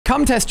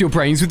Come test your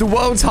brains with the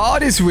world's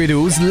hardest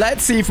riddles.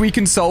 Let's see if we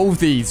can solve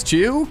these.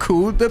 Jill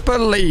called the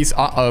police.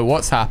 Uh-oh,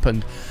 what's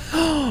happened?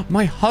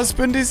 My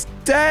husband is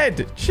dead.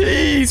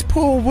 Jeez,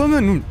 poor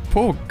woman.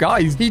 Poor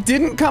guy. He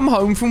didn't come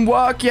home from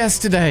work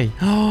yesterday.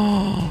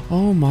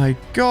 Oh my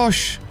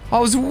gosh. I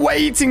was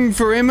waiting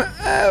for him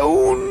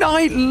all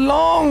night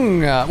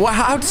long. Well,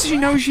 how does she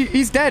know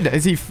he's dead?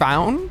 Has she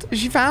found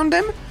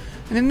him?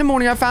 And in the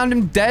morning, I found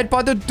him dead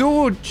by the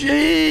door.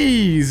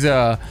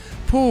 Jeez.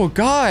 Poor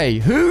guy.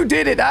 Who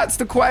did it? That's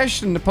the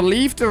question. The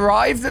police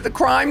arrived at the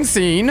crime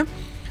scene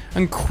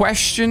and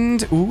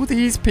questioned all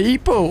these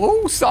people.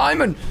 Oh,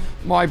 Simon.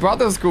 My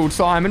brother's called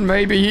Simon.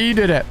 Maybe he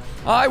did it.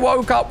 I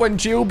woke up when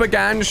Jill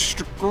began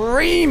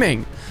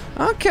screaming.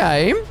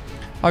 Okay.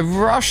 I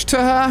rushed to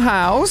her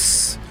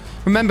house.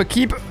 Remember,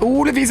 keep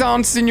all of these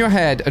answers in your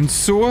head and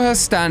saw her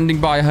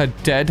standing by her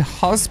dead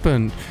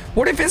husband.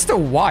 What if it's the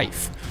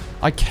wife?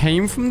 I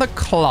came from the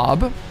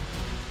club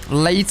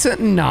late at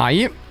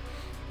night.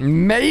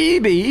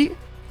 Maybe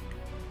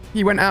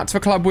he went out to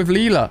a club with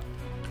Leela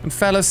and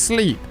fell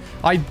asleep.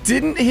 I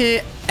didn't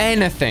hear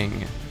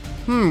anything.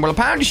 Well,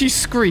 apparently she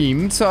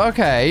screamed, so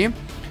okay.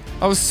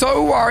 I was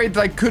so worried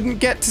that I couldn't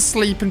get to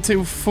sleep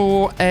until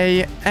 4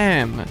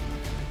 a.m.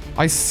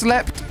 I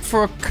slept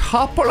for a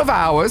couple of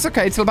hours,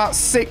 okay, till about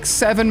 6,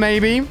 7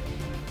 maybe.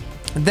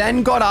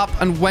 Then got up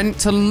and went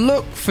to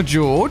look for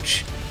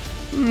George.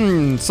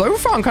 So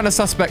far I'm kind of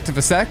suspect of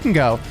a second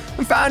girl.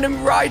 And found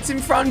him right in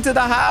front of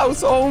the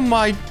house. Oh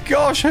my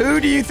gosh, who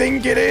do you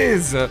think it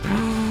is?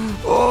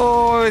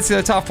 Oh, this is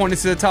a tough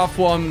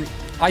one.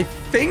 I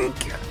think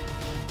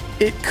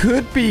it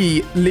could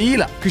be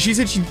Leela, because she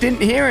said she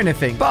didn't hear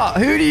anything. But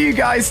who do you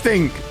guys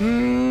think?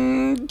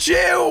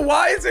 Jill,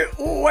 why is it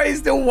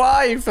always the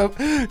wife?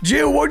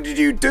 Jill, what did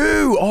you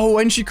do? Oh,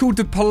 when she called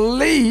the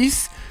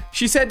police,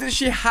 she said that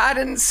she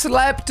hadn't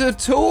slept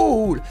at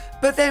all.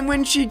 But then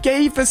when she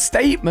gave a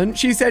statement,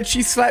 she said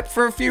she slept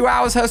for a few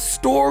hours. Her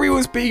story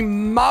was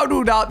being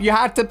muddled up. You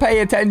had to pay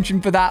attention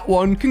for that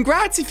one.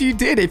 Congrats if you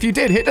did. If you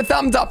did, hit the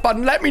thumbs up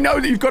button. Let me know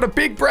that you've got a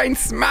big brain.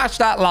 Smash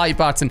that like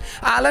button.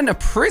 Alan, a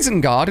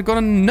prison guard, had got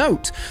a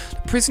note.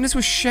 The prisoners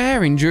were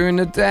sharing during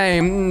the day.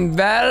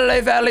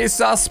 Very, very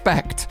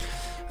suspect.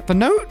 The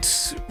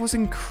note was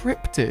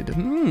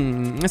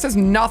encrypted. It says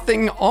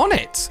nothing on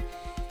it.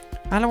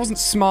 Alan wasn't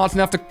smart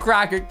enough to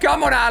crack it.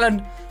 Come on,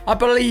 Alan. I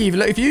believe.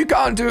 Look, if you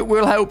can't do it,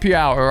 we'll help you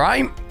out, all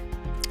right?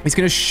 He's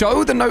going to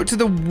show the note to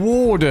the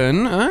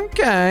warden.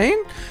 Okay.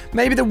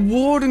 Maybe the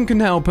warden can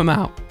help him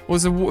out.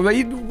 Was the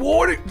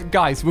warden...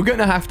 Guys, we're going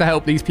to have to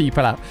help these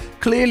people out.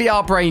 Clearly,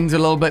 our brains are a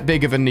little bit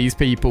bigger than these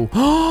people.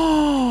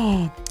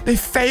 Oh, they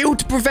failed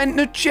to prevent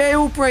the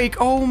jailbreak.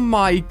 Oh,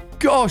 my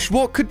gosh.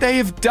 What could they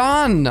have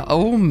done?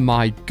 Oh,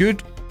 my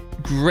good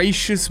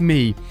gracious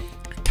me.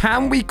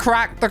 Can we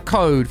crack the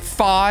code?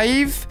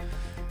 5,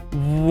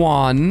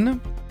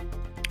 1,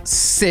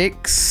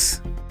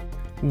 6,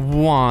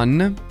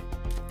 1.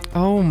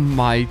 Oh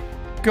my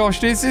gosh,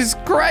 this is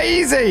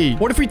crazy.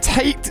 What if we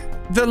take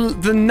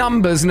the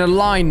numbers and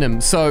align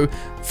them? So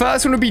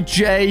first one would be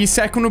J,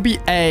 second one would be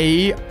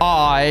A,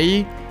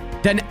 I,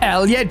 then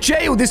L. Yeah,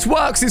 jail. This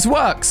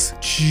works.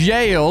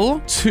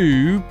 Jail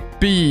to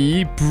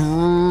B,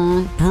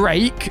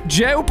 break.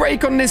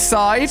 Jailbreak on this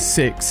side.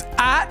 6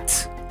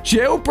 at.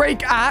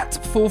 Jailbreak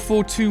at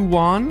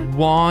 4421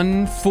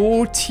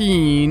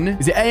 114.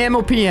 Is it AM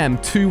or PM?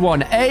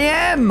 21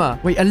 AM.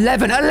 Wait,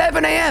 11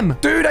 AM.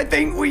 Dude, I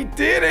think we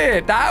did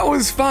it. That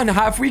was fun.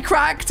 Have we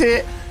cracked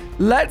it?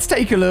 Let's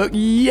take a look.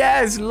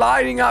 Yes,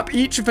 lining up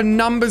each of the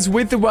numbers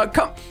with the word.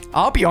 Come,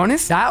 I'll be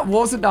honest, that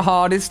wasn't the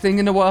hardest thing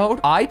in the world.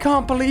 I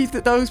can't believe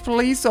that those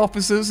police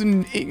officers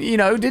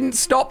didn't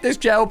stop this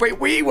jailbreak.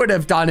 We would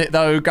have done it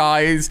though,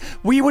 guys.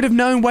 We would have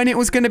known when it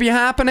was going to be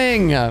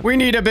happening. We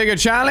need a bigger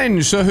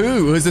challenge. So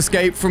who has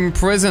escaped from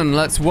prison?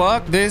 Let's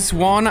work this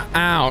one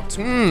out.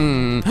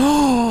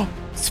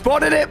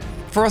 Spotted it.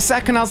 For a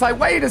second, I was like,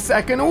 wait a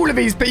second, all of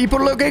these people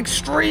look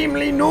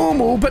extremely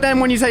normal. But then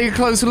when you take a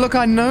closer look,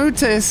 I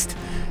noticed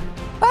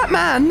that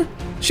man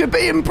should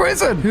be in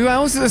prison. Who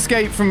else has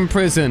escaped from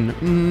prison?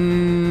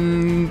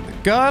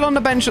 Girl on the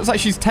bench looks like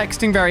she's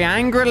texting very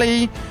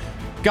angrily.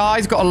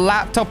 Guy's got a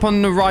laptop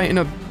on the right.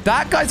 And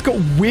that guy's got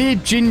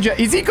weird ginger.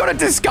 Is he got a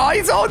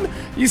disguise on?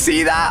 You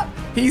see that?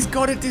 He's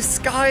got a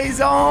disguise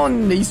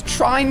on. He's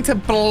trying to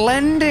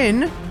blend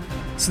in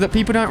so that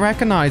people don't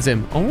recognize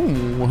him. Oh,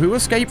 who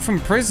escaped from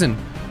prison?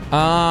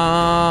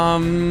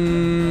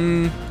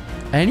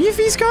 Any of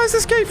these guys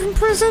escaped from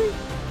prison?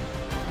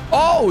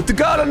 Oh, the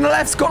girl on the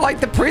left's got like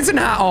the prison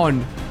hat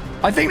on.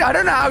 I don't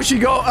know how she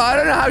got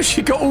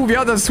all the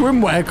other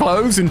swimwear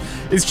clothes and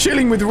is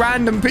chilling with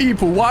random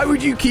people. Why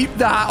would you keep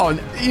the hat on?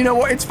 You know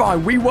what? It's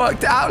fine. We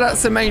worked it out.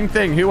 That's the main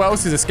thing. Who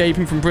else is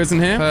escaping from prison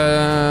here?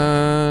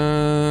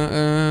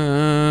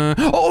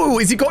 Oh,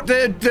 has he got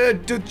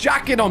the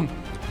jacket on?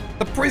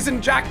 The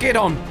prison jacket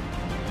on.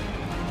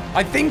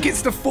 I think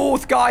it's the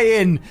fourth guy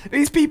in.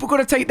 These people got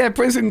to take their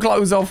prison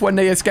clothes off when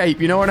they escape.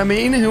 You know what I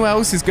mean? Who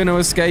else is going to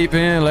escape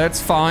here?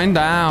 Let's find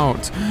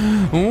out.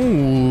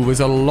 Oh, there's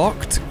a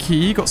locked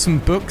key. Got some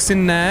books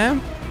in there.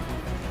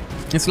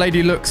 This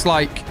lady looks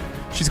like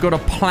she's got a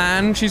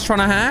plan she's trying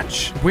to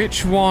hatch.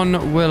 Which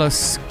one will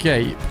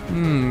escape?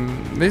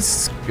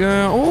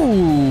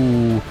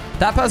 Oh,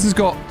 that person's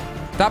got...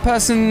 That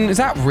person... Is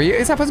that real?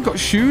 Is that person got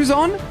shoes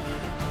on?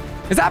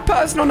 Is that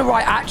person on the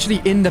right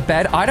actually in the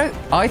bed?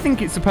 I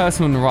think it's the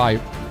person on the right.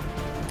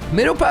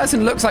 Middle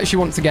person looks like she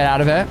wants to get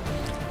out of it.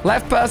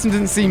 Left person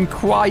doesn't seem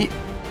quite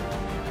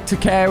to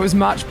care as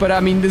much, but I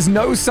mean, there's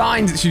no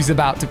signs that she's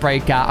about to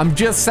break out. I'm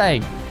just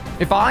saying,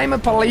 if I'm a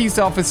police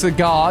officer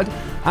guard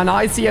and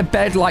I see a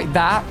bed like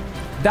that,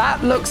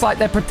 that looks like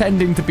they're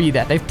pretending to be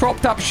there. They've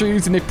propped up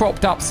shoes and they've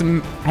propped up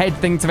some head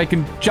things so they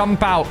can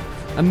jump out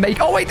and make...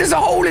 Oh, wait, there's a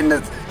hole in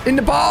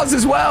the bars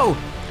as well.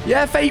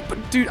 Yeah, fate,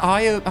 but dude,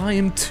 I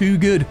am too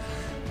good.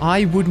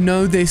 I would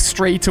know this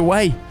straight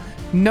away.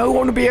 No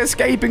one will be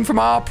escaping from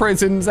our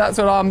prisons. That's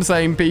what I'm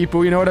saying,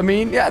 people. You know what I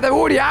mean? Yeah, they're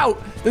already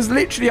out. There's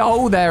literally a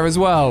hole there as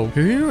well.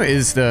 Who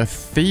is the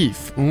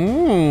thief?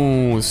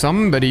 Ooh,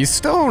 somebody's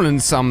stolen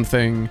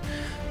something.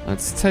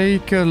 Let's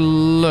take a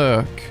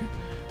look.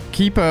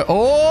 Keeper.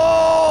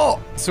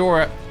 Oh!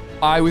 Saw it.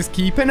 I was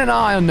keeping an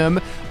eye on them.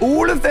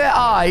 All of their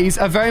eyes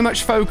are very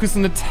much focused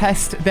on the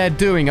test they're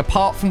doing,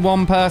 apart from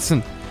one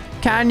person.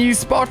 Can you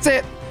spot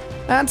it?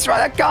 That's right,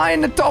 that guy in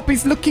the top,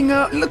 he's looking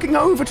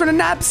over, trying to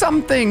nab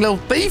something, little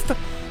thief.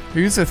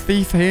 Who's a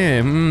thief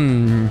here?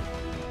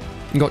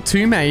 Got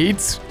two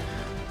maids,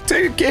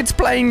 two kids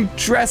playing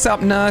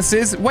dress-up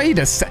nurses. Wait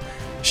a sec,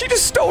 she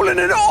just stolen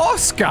an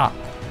Oscar.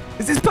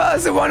 Is this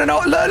person one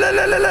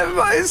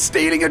look,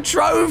 stealing a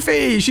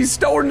trophy? She's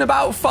stolen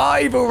about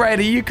 5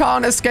 already. You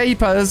can't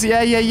escape us.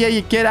 Yeah,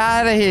 you get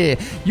out of here.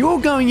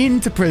 You're going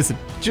into prison,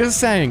 just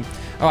saying.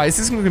 All right, this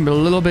is going to be a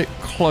little bit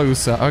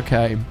closer.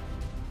 Okay.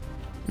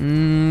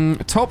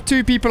 Top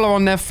 2 people are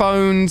on their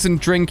phones and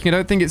drinking. I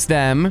don't think it's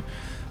them.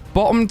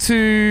 Bottom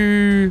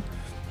 2...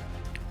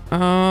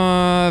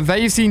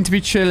 they seem to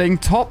be chilling.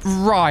 Top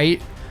right...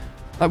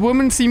 That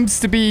woman seems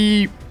to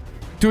be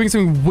doing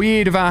something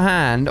weird with her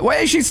hand.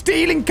 Where is she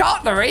stealing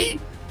cutlery?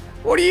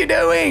 What are you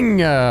doing?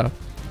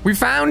 We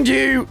found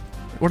you.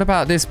 What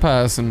about this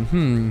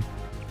person?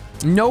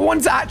 No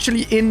one's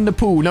actually in the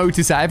pool.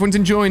 Notice that. Everyone's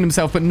enjoying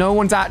themselves, but no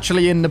one's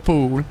actually in the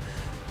pool.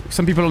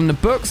 Some people on the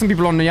book, some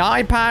people on the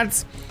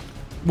iPads.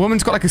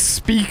 Woman's got like a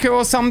speaker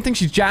or something.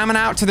 She's jamming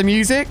out to the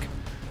music.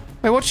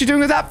 Wait, what's she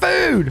doing with that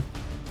food?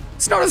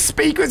 It's not a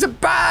speaker, it's a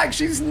bag.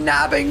 She's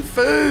nabbing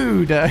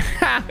food.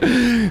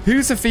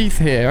 Who's the thief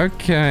here?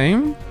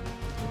 Okay.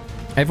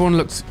 Everyone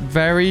looks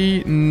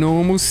very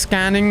normal.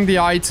 Scanning the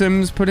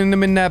items, putting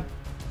them in their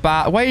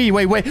bag. Wait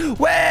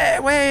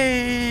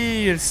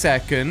a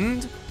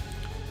second.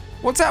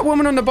 What's that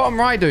woman on the bottom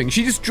right doing?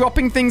 She's just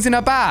dropping things in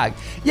her bag.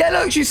 Yeah,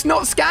 look, she's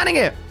not scanning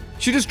it.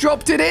 She just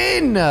dropped it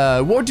in.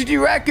 What did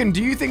you reckon?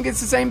 Do you think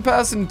it's the same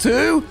person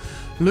too?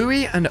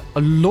 Louis and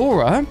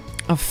Laura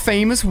are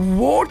famous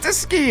water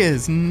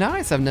skiers.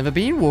 Nice, I've never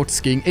been water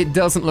skiing. It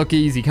doesn't look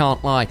easy,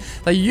 can't lie.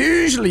 They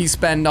usually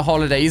spend the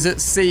holidays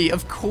at sea.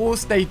 Of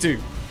course they do.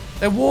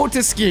 They're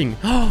water skiing.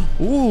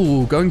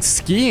 Ooh, going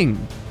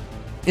skiing.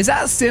 Is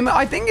that similar?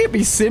 I think it'd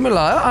be similar.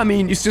 I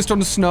mean, it's just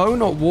on snow,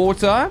 not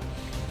water.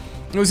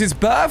 It was his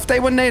birthday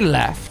when they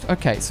left.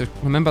 Okay, so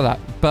remember that.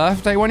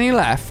 Birthday when he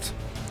left.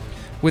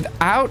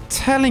 Without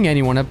telling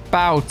anyone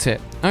about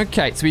it.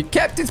 Okay, so he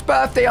kept his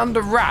birthday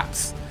under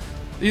wraps.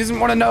 He doesn't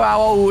want to know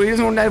how old. He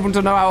doesn't want everyone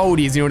to know how old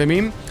he is, you know what I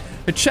mean?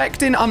 They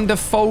checked in under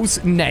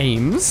false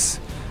names.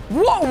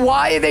 What?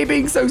 Why are they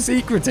being so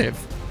secretive?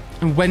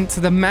 And went to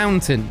the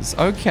mountains.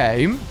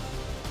 Okay.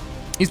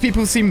 These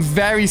people seem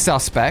very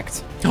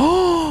suspect.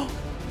 Oh!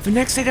 The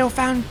next day they were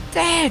found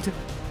dead.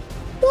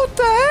 What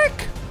the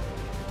heck?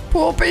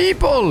 Poor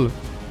people.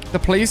 The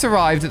police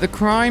arrived at the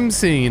crime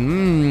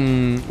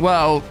scene.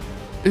 Well,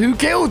 who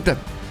killed them?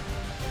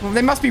 Well,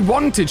 they must be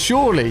wanted,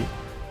 surely.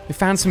 They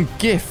found some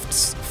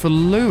gifts for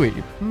Louis.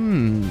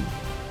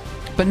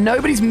 But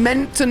nobody's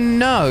meant to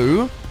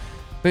know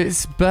that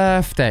it's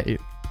birthday.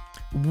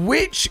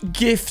 Which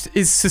gift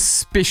is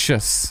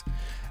suspicious?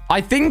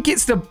 I think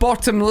it's the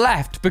bottom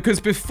left, because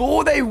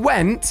before they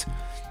went,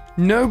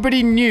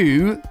 nobody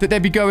knew that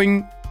they'd be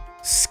going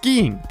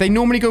skiing. They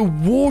normally go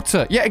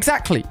water. Yeah,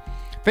 exactly.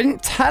 They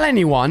didn't tell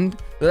anyone that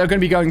they're going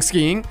to be going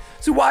skiing.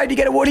 So why did he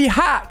get a woolly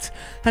hat?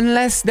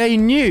 Unless they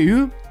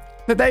knew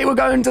that they were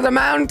going to the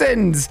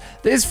mountains.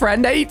 This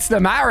friend hates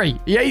them. Harry,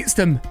 he hates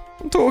them.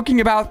 I'm talking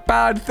about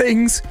bad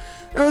things.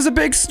 There was a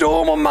big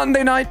storm on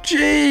Monday night.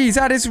 Jeez,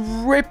 that is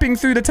ripping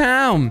through the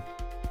town.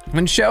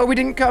 When Shelby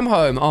didn't come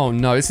home. Oh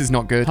no, this is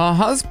not good. Her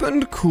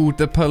husband called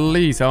the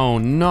police. Oh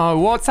no,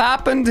 what's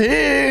happened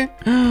here?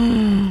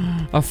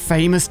 A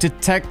famous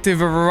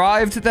detective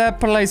arrived at their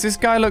place. This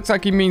guy looks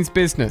like he means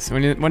business.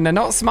 When they're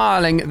not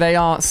smiling, they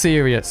are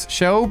serious.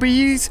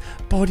 Shelby's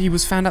body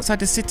was found outside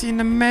the city in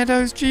the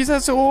meadows. Jeez,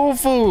 that's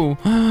awful.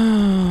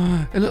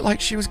 It looked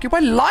like she was killed by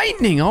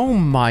lightning. Oh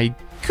my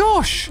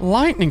gosh.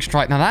 Lightning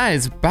strike. Now that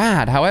is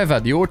bad. However,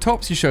 the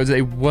autopsy shows that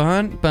they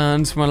weren't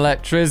burned from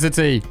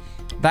electricity.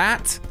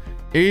 That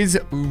is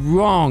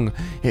wrong.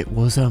 It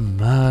was a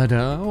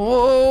murder.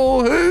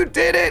 Oh, who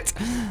did it?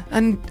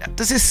 And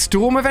does this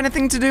storm have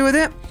anything to do with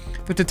it?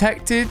 The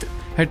detective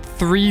had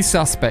 3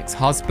 suspects: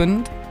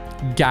 husband,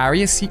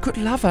 Gary, a secret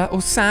lover,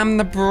 or Sam,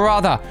 the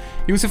brother.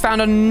 He also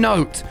found a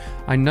note.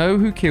 I know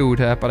who killed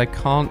her, but I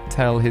can't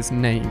tell his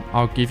name.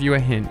 I'll give you a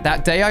hint.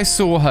 That day I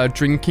saw her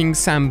drinking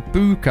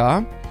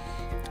sambuca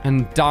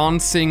and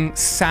dancing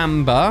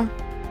samba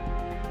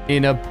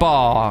in a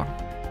bar.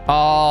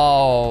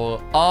 Oh,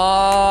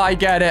 I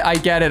get it.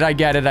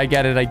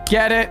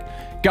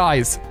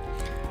 Guys,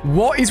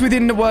 what is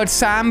within the word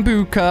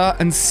sambuca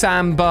and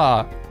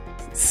samba?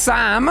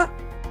 Sam,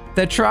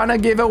 they're trying to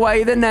give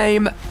away the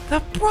name. The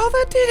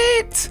brother did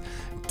it.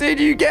 Did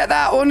you get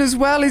that one as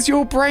well? Is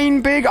your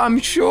brain big? I'm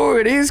sure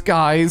it is,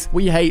 guys.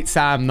 We hate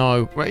Sam,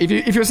 though.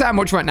 If you're Sam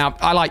watching right now,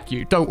 I like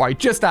you. Don't worry.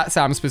 Just that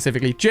Sam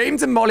specifically.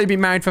 James and Molly have been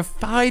married for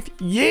 5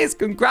 years.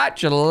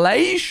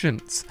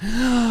 Congratulations.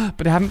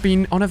 But they haven't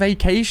been on a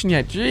vacation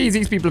yet. Jeez,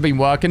 these people have been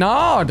working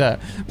hard.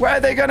 Where are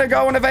they going to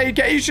go on a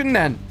vacation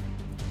then?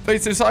 They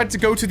decided to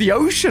go to the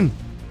ocean.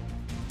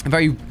 A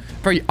very,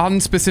 very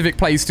unspecific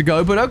place to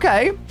go, but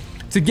okay.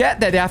 To get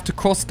there, they have to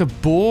cross the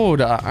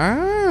border.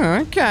 Ah,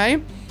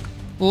 okay.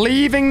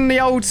 Leaving the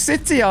old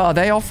city, are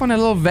they? Off on a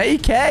little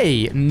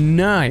vacay.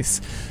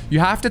 Nice. You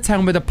have to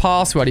tell me the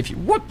password if you...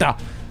 What the?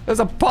 There's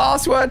a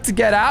password to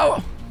get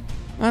out?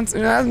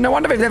 No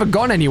wonder they've never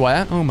gone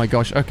anywhere. Oh my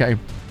gosh, okay.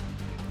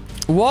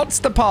 What's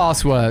the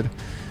password?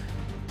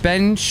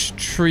 Bench,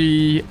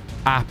 tree,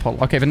 apple.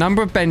 Okay, the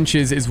number of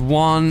benches is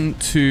 1,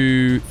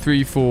 2,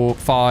 3, 4,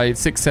 5,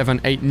 6,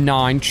 7, 8,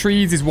 9.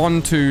 Trees is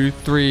 1, 2,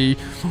 3,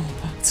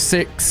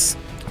 6.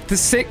 The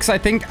 6, I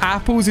think.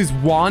 Apples is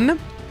 1.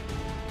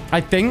 I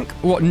think.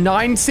 What,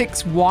 9,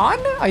 6, 1?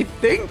 I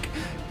think.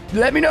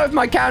 Let me know if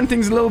my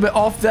counting's a little bit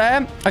off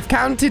there. I've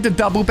counted the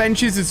double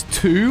benches as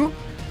 2.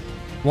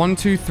 1,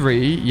 2,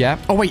 3. Yeah.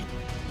 Oh, wait.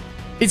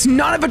 It's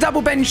none of the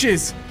double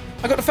benches.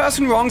 I got the first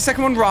one wrong,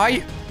 second one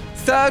right.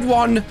 Third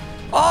one.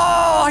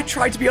 Oh, I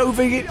tried to be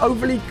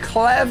overly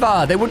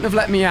clever. They wouldn't have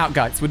let me out,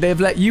 guys. Would they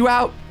have let you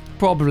out?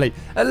 Probably.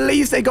 At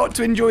least they got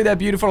to enjoy their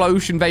beautiful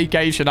ocean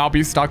vacation. I'll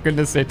be stuck in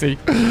the city.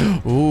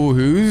 Ooh,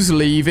 who's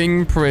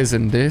leaving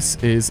prison? This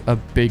is a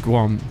big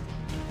one.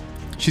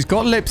 She's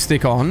got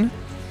lipstick on.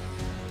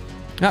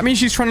 That means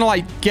she's trying to,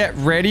 like, get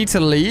ready to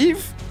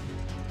leave.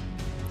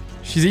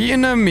 She's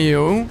eating her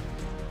meal.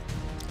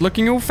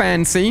 Looking all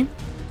fancy.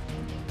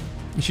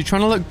 Is she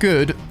trying to look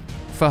good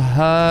for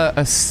her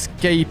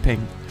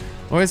escaping?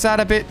 Or is that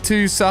a bit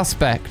too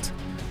suspect?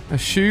 Her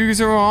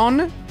shoes are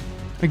on.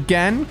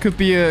 Again, could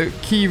be a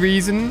key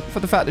reason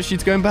for the fact that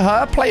she's going, but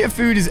her plate of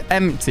food is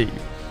empty.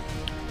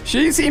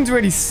 She seems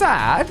really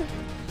sad.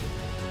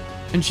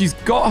 And she's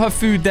got her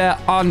food there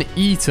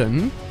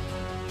uneaten.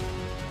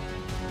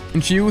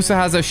 And she also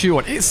has her shoe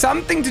on. It's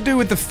something to do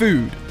with the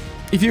food.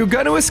 If you were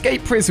going to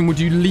escape prison, would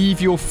you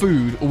leave your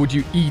food or would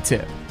you eat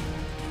it?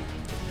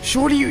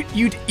 Surely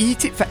you'd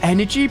eat it for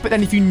energy, but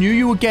then if you knew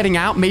you were getting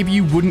out, maybe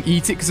you wouldn't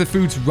eat it because the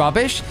food's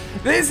rubbish.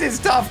 This is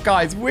tough,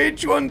 guys.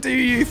 Which one do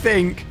you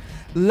think?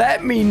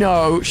 Let me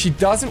know. She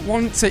doesn't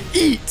want to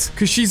eat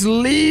because she's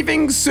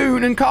leaving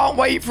soon and can't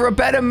wait for a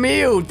better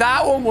meal.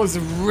 That one was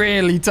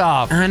really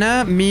tough.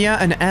 Anna, Mia,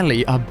 and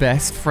Ellie are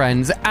best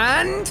friends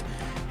and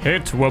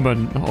hit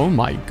woman. Oh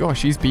my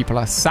gosh, these people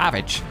are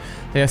savage.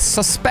 They are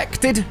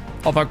suspected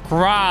of a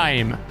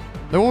crime.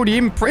 They're already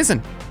in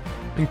prison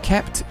and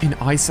kept in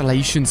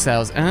isolation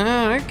cells.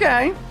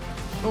 Okay.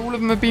 All of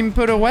them have been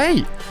put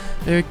away.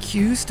 They're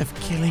accused of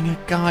killing a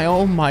guy.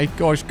 Oh my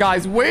gosh.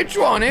 Guys, which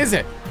one is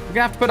it? We're going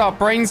to have to put our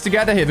brains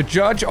together here. The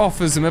judge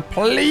offers them a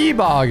plea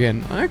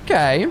bargain.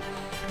 Okay.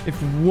 If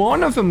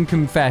one of them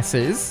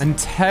confesses and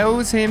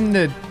tells him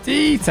the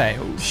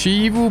details,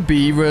 she will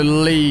be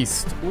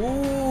released.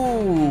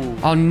 Ooh.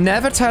 I'll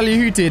never tell you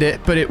who did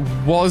it, but it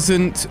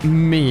wasn't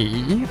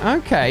me.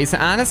 Okay, so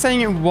Anna's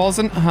saying it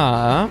wasn't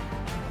her.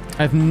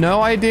 I have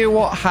no idea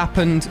what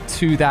happened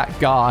to that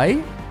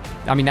guy.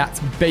 I mean, that's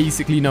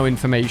basically no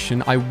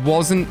information. I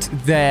wasn't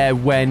there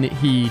when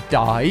he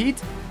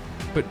died,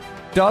 but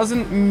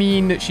doesn't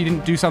mean that she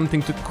didn't do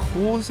something to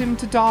cause him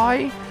to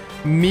die.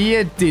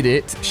 Mia did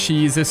it.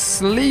 She's a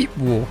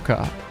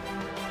sleepwalker.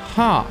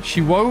 Huh.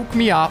 She woke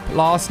me up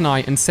last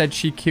night and said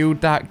she killed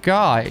that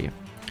guy.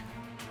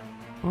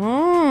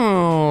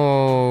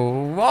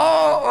 Oh.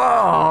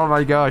 Oh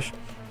my gosh.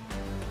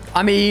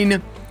 I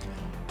mean,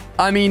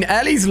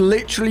 Ellie's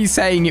literally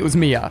saying it was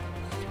Mia.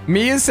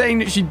 Mia's saying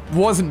that she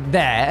wasn't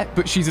there,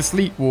 but she's a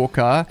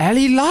sleepwalker.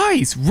 Ellie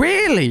lies.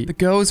 Really? The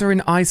girls are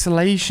in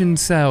isolation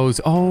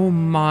cells. Oh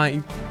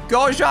my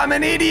gosh, I'm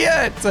an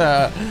idiot.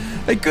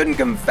 They couldn't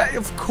confess.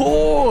 Of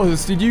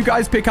course. Did you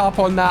guys pick up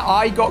on that?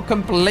 I got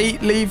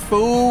completely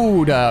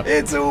fooled.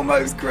 It's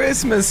almost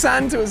Christmas.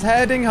 Santa's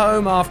heading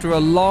home after a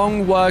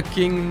long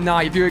working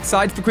night. If you're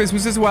excited for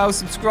Christmas as well,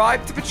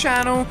 subscribe to the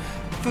channel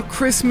for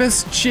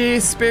Christmas cheer,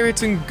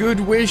 spirit, and good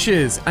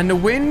wishes. And the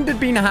wind had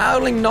been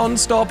howling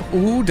non-stop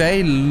all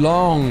day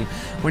long.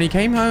 When he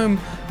came home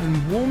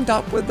and warmed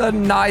up with a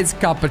nice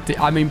cup of tea.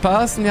 I mean,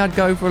 personally, I'd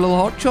go for a little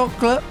hot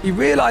chocolate. He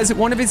realized that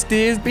one of his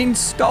deer's been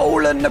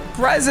stolen the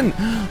present.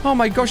 Oh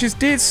my gosh, his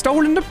deer's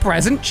stolen the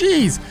present.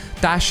 Jeez.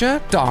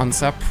 Dasher,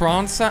 Dancer,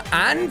 Prancer,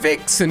 and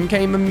Vixen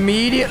came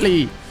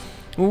immediately.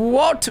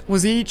 What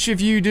was each of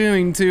you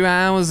doing 2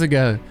 hours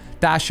ago?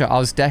 Dasher, I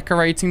was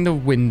decorating the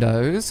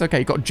windows. Okay,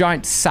 you got a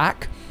giant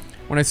sack.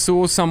 When I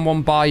saw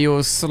someone by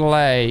your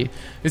sleigh.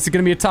 This is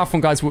going to be a tough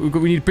one, guys.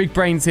 We need big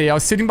brains here. I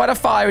was sitting by the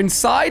fire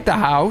inside the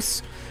house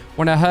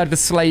when I heard the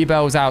sleigh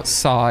bells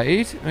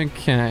outside.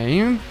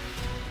 Okay.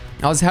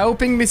 I was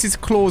helping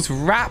Mrs. Claus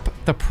wrap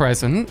the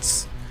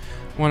presents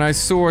when I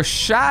saw a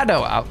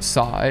shadow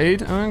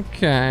outside.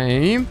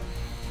 Okay.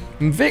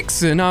 And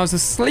Vixen, I was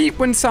asleep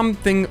when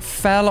something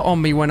fell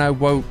on me when I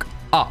woke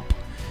up.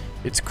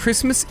 It's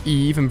Christmas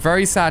Eve. I'm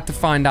very sad to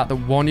find out that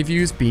one of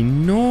you has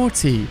been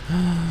naughty.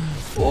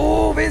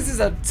 Oh, this is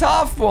a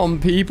tough one,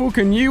 people.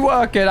 Can you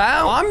work it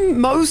out? I'm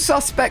most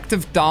suspect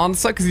of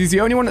Dancer because he's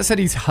the only one that said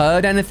he's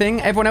heard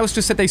anything. Everyone else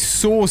just said they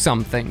saw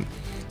something.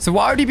 So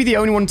why would he be the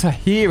only one to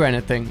hear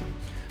anything?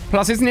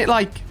 Plus, isn't it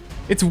like,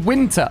 it's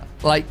winter?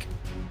 Like,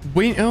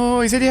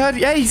 oh, he said he heard,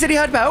 yeah, he said he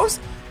heard bells.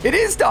 It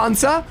is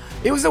Dancer.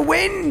 It was a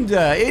wind.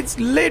 It's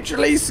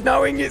literally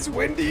snowing. It's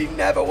windy. You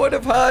never would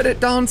have heard it.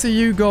 Dancer,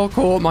 you got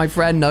caught, my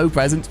friend. No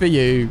presents for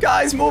you.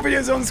 Guys, more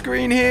videos on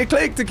screen here.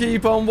 Click to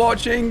keep on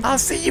watching. I'll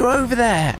see you over there.